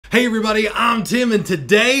Hey everybody, I'm Tim, and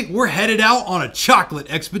today we're headed out on a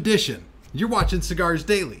chocolate expedition. You're watching Cigars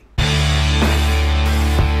Daily.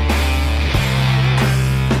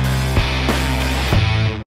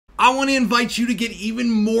 I want to invite you to get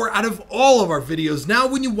even more out of all of our videos now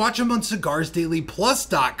when you watch them on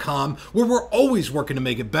CigarsDailyPlus.com, where we're always working to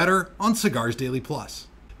make it better on Cigars Daily Plus.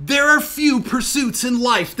 There are few pursuits in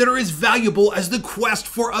life that are as valuable as the quest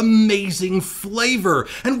for amazing flavor.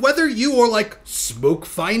 And whether you are like smoke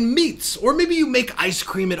fine meats, or maybe you make ice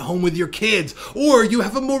cream at home with your kids, or you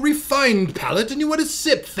have a more refined palate and you want to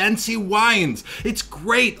sip fancy wines, it's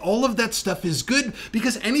great. All of that stuff is good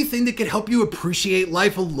because anything that can help you appreciate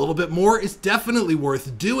life a little bit more is definitely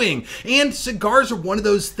worth doing. And cigars are one of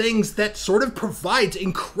those things that sort of provides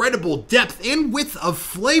incredible depth and width of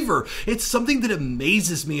flavor. It's something that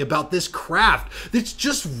amazes me about this craft. That's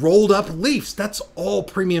just rolled up leaves. That's all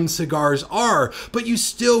premium cigars are, but you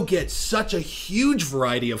still get such a huge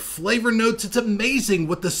variety of flavor notes. It's amazing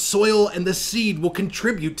what the soil and the seed will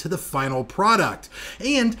contribute to the final product.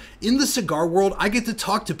 And in the cigar world, I get to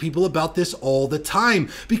talk to people about this all the time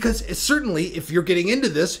because certainly if you're getting into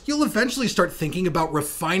this, you'll eventually start thinking about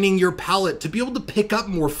refining your palate to be able to pick up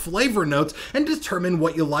more flavor notes and determine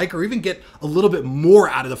what you like, or even get a little bit more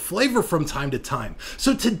out of the flavor from time to time.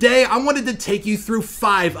 So today, I wanted to take you through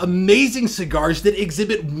 5 amazing cigars that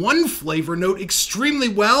exhibit one flavor note extremely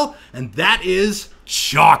well, and that is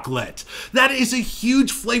chocolate. That is a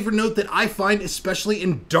huge flavor note that I find, especially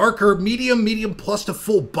in darker, medium plus to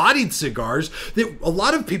full-bodied cigars, that a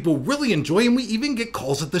lot of people really enjoy, and we even get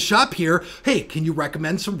calls at the shop here, hey, can you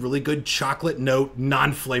recommend some really good chocolate note,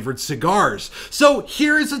 non-flavored cigars? So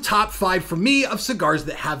here is a top 5 for me of cigars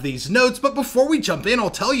that have these notes, but before we jump in, I'll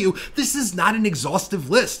tell you, this is not an exhaustive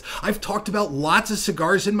list. I've talked about lots of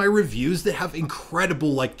cigars in my reviews that have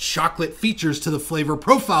incredible, like, chocolate features to the flavor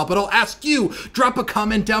profile, but I'll ask you, drop a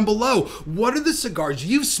comment down below. What are the cigars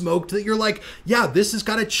you've smoked that you're like, yeah, this has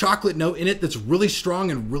got a chocolate note in it that's really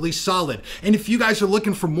strong and really solid? And if you guys are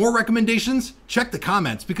looking for more recommendations, check the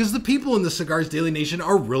comments because the people in the Cigars Daily Nation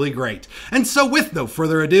are really great. And so with no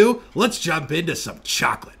further ado, let's jump into some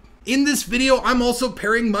chocolate. In this video, I'm also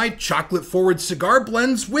pairing my chocolate-forward cigar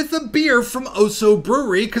blends with a beer from Oso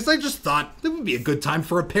Brewery because I just thought it would be a good time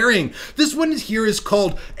for a pairing. This one here is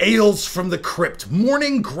called Ales from the Crypt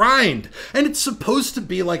Morning Grind, and it's supposed to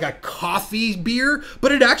be like a coffee beer,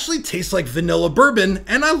 but it actually tastes like vanilla bourbon,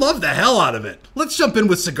 and I love the hell out of it. Let's jump in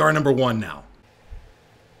with cigar number 1 now.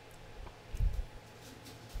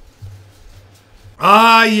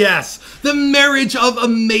 Ah, yes, the marriage of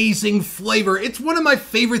amazing flavor. It's one of my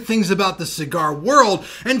favorite things about the cigar world,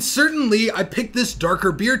 and certainly I picked this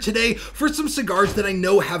darker beer today for some cigars that I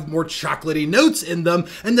know have more chocolatey notes in them,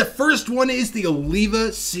 and the first one is the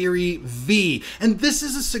Oliva Serie V, and this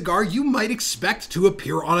is a cigar you might expect to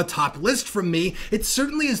appear on a top list from me. It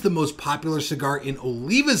certainly is the most popular cigar in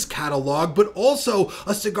Oliva's catalog, but also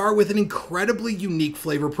a cigar with an incredibly unique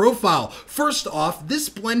flavor profile. First off, this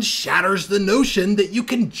blend shatters the notion that you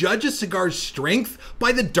can judge a cigar's strength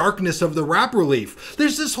by the darkness of the wrapper leaf.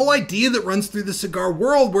 There's this whole idea that runs through the cigar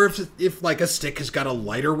world where if like a stick has got a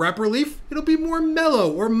lighter wrapper leaf, it'll be more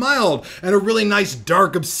mellow or mild, and a really nice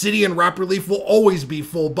dark obsidian wrapper leaf will always be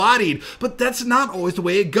full-bodied. But that's not always the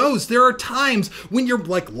way it goes. There are times when your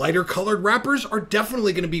like lighter colored wrappers are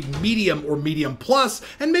definitely going to be medium or medium plus,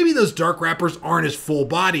 and maybe those dark wrappers aren't as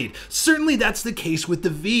full-bodied. Certainly that's the case with the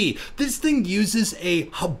V. This thing uses a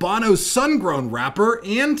Habano sun-grown wrapper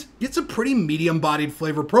and it's a pretty medium-bodied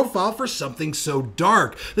flavor profile for something so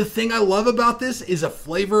dark. The thing I love about this is a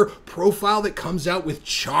flavor profile that comes out with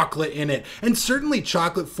chocolate in it, and certainly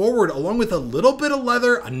chocolate forward, along with a little bit of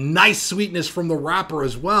leather, a nice sweetness from the wrapper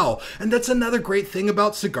as well. And that's another great thing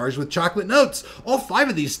about cigars with chocolate notes. All 5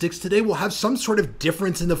 of these sticks today will have some sort of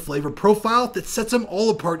difference in the flavor profile that sets them all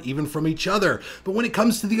apart even from each other. But when it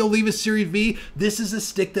comes to the Oliva Serie V, this is a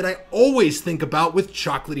stick that I always think about with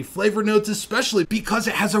chocolatey flavor notes, especially because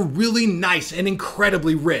it has a really nice and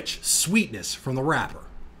incredibly rich sweetness from the wrapper.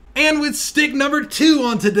 And with stick number 2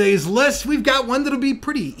 on today's list, we've got one that'll be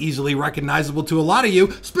pretty easily recognizable to a lot of you,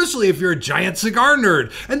 especially if you're a giant cigar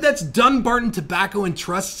nerd, and that's Dunbarton Tobacco and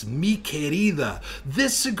Trust's Mi Querida.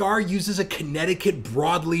 This cigar uses a Connecticut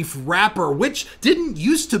broadleaf wrapper, which didn't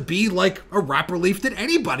used to be like a wrapper leaf that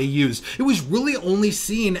anybody used. It was really only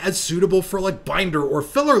seen as suitable for like binder or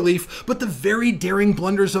filler leaf, but the very daring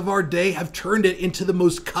blenders of our day have turned it into the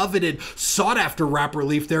most coveted, sought-after wrapper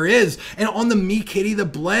leaf there is. And on the Mi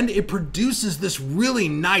Querida blend, blend, it produces this really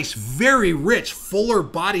nice, very rich, fuller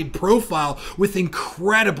bodied profile with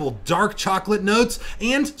incredible dark chocolate notes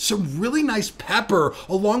and some really nice pepper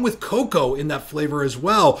along with cocoa in that flavor as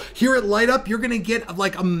well. Here at Light Up, you're gonna get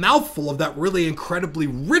like a mouthful of that really incredibly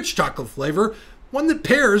rich chocolate flavor, one that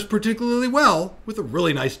pairs particularly well with a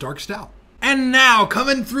really nice dark stout. And now,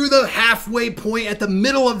 coming through the halfway point at the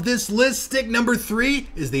middle of this list, stick number 3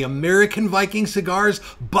 is the American Viking Cigars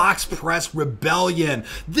Box Press Rebellion.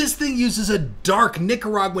 This thing uses a dark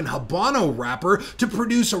Nicaraguan Habano wrapper to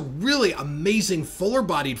produce a really amazing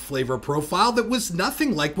fuller-bodied flavor profile that was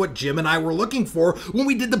nothing like what Jim and I were looking for when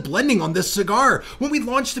we did the blending on this cigar. When we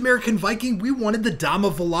launched American Viking, we wanted the Dama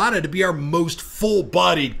Velada to be our most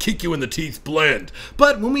full-bodied, kick-you-in-the-teeth blend.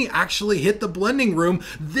 But when we actually hit the blending room,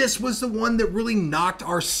 this was the one that really knocked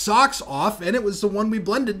our socks off, and it was the one we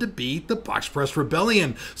blended to be the Box Press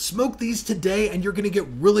Rebellion. Smoke these today and you're going to get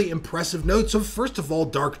really impressive notes of, first of all,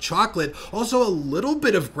 dark chocolate, also a little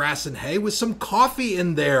bit of grass and hay with some coffee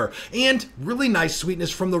in there, and really nice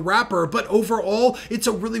sweetness from the wrapper. But overall, it's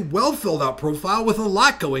a really well filled out profile with a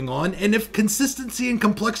lot going on, and if consistency and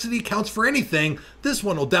complexity counts for anything, this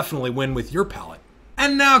one will definitely win with your palate.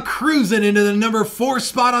 And now cruising into the number 4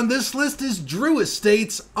 spot on this list is Drew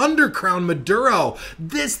Estate's Undercrown Maduro.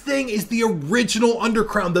 This thing is the original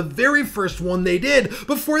Undercrown, the very first one they did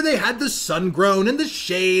before they had the Sun-Grown and the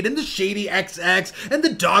Shade and the Shady XX and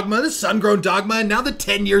the Dogma, the Sun-Grown Dogma, and now the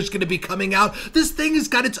 10 year's going to be coming out. This thing has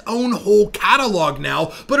got its own whole catalog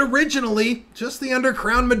now, but originally just the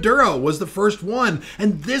Undercrown Maduro was the first one.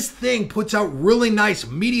 And this thing puts out really nice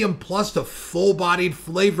medium plus to full-bodied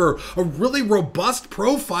flavor, a really robust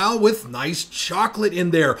profile with nice chocolate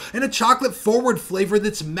in there, and a chocolate forward flavor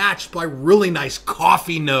that's matched by really nice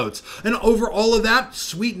coffee notes. And over all of that,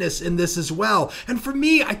 sweetness in this as well. And for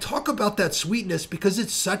me, I talk about that sweetness because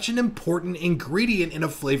it's such an important ingredient in a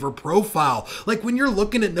flavor profile. Like when you're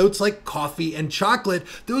looking at notes like coffee and chocolate,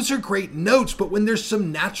 those are great notes, but when there's some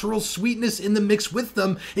natural sweetness in the mix with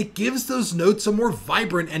them, it gives those notes a more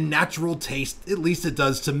vibrant and natural taste, at least it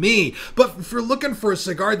does to me. But if you're looking for a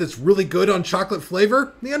cigar that's really good on chocolate flavor,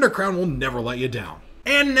 the Undercrown will never let you down.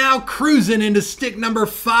 And now cruising into stick number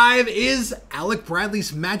 5 is Alec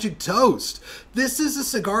Bradley's Magic Toast. This is a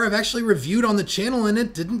cigar I've actually reviewed on the channel, and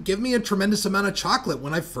it didn't give me a tremendous amount of chocolate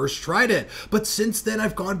when I first tried it. But since then,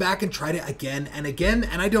 I've gone back and tried it again and again,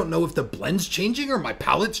 and I don't know if the blend's changing or my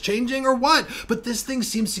palate's changing or what, but this thing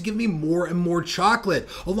seems to give me more and more chocolate,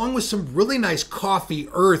 along with some really nice coffee,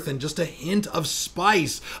 earth, and just a hint of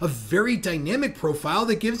spice. A very dynamic profile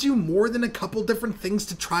that gives you more than a couple different things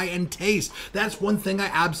to try and taste. That's one thing I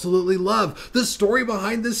absolutely love. The story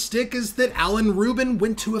behind this stick is that Alan Rubin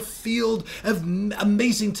went to a field of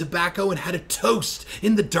amazing tobacco and had a toast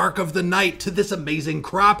in the dark of the night to this amazing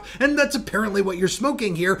crop, and that's apparently what you're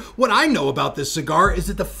smoking here. What I know about this cigar is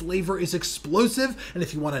that the flavor is explosive, and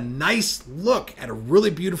if you want a nice look at a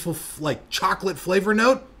really beautiful like chocolate flavor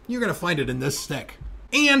note, you're gonna find it in this stick.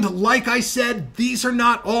 And like I said, these are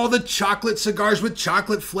not all the chocolate cigars with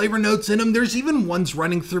chocolate flavor notes in them. There's even ones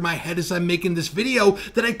running through my head as I'm making this video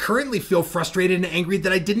that I currently feel frustrated and angry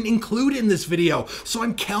that I didn't include in this video. So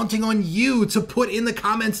I'm counting on you to put in the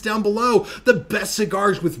comments down below the best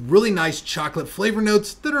cigars with really nice chocolate flavor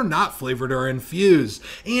notes that are not flavored or infused.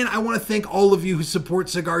 And I want to thank all of you who support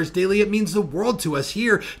Cigars Daily. It means the world to us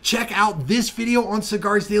here. Check out this video on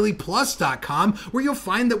cigarsdailyplus.com, where you'll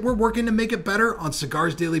find that we're working to make it better on Cigars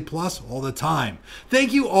Daily Plus all the time.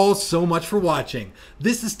 Thank you all so much for watching.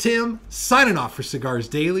 This is Tim signing off for Cigars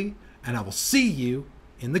Daily, and I will see you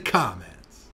in the comments.